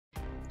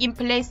In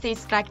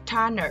places like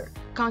tunnel,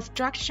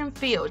 construction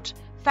field,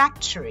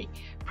 factory,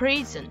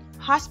 prison,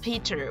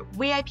 hospital,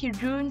 VIP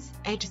rooms,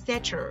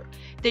 etc.,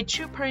 the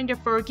 2.4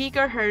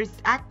 GHz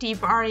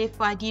Active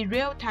RFID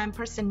real-time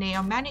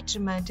personnel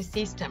management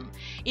system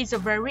is a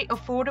very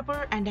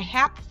affordable and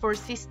helpful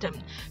system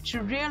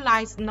to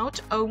realize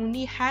not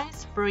only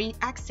hands-free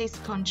access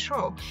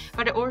control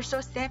but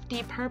also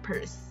safety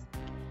purpose.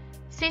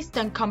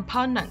 System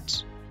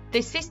component.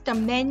 The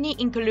system mainly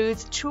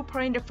includes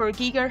 2.4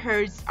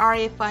 GHz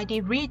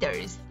RFID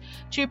readers,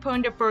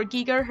 2.4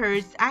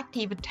 GHz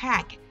active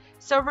tag,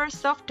 server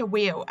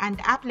software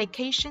and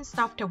application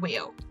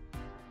software.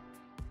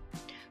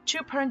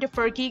 2.4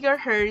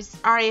 GHz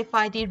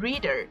RFID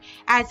reader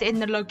as in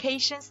the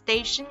location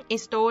station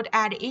installed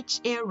at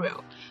each area,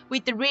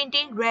 with the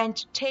reading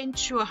range 10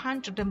 to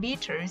 100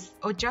 meters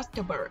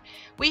adjustable.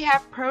 We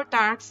have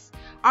products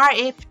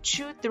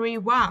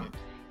RF231,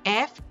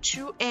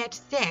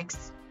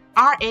 F286,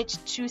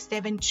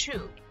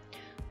 RH272.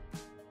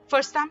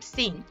 For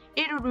something,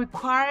 it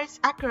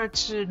requires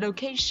accurate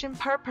location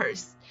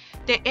purpose.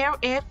 The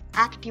LF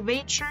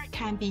activator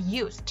can be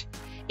used.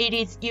 It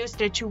is used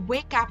to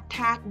wake up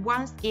tag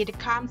once it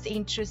comes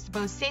into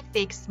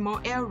specific small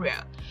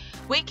area,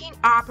 waking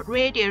up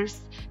radius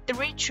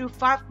 3 to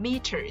 5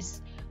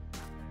 meters.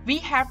 We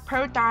have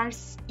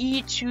products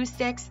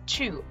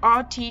E262,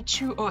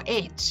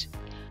 RT208.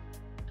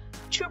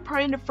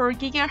 2.4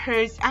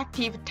 GHz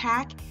active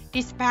tag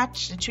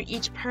dispatched to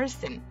each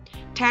person.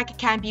 Tag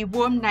can be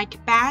worn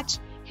like badge,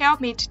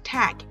 helmet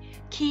tag,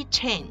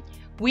 keychain.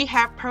 We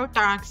have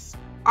products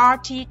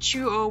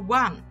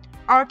RT201,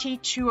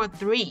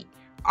 RT203,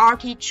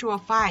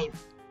 RT205.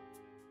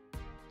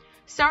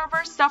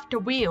 Server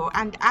software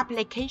and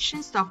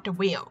application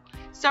software.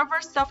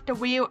 Server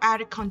software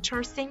at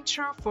control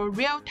center for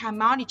real-time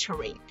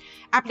monitoring.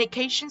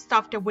 Application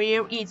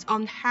software is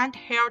on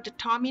handheld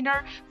terminal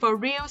for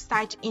real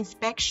site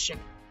inspection.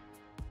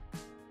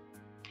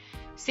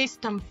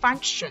 System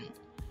function.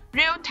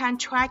 Real-time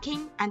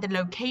tracking and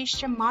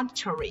location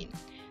monitoring.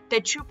 The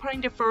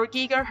 2.4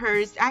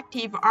 GHz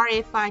Active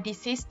RFID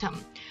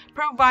system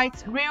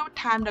provides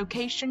real-time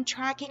location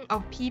tracking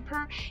of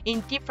people in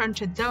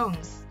different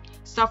zones.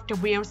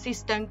 Software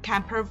system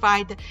can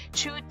provide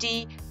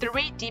 2D,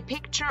 3D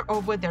picture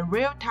over the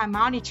real-time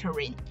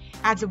monitoring,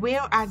 as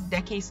well as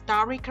the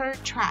historical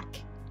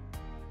track.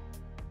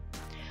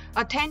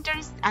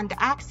 Attendance and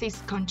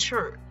access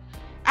control.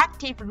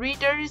 Active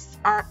readers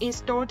are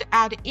installed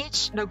at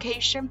each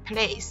location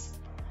place.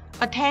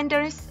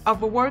 Attendance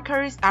of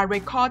workers are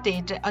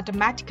recorded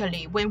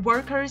automatically when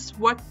workers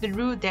walk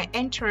through the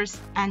entrance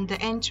and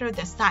enter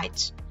the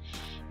site.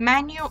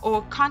 Manual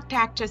or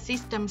contact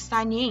system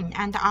sign-in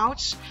and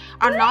out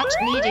are not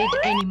needed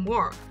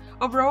anymore.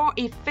 Overall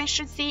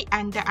efficiency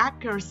and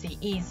accuracy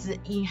is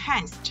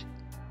enhanced.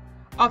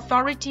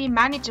 Authority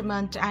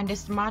management and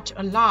smart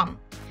alarm.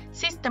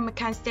 System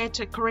can set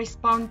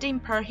corresponding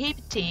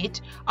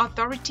prohibited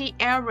authority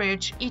area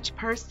to each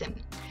person,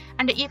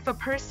 and if a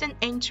person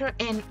enters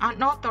an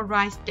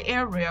unauthorized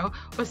area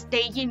or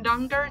stays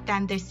longer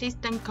than the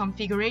system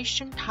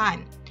configuration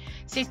time,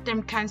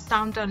 system can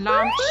sound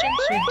alarm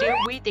to deal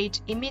with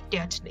it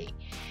immediately,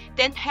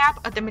 then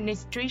help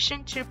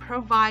administration to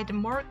provide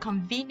more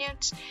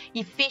convenient,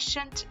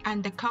 efficient,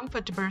 and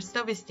comfortable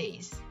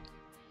services.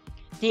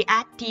 The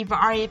Active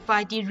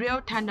RFID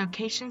real-time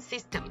location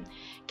system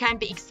can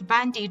be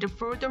expanded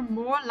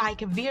furthermore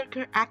like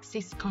vehicle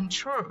access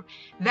control,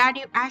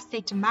 value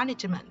asset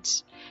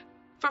management.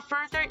 For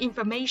further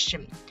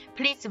information,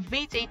 please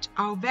visit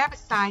our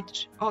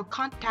website or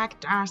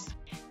contact us.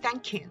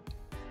 Thank you.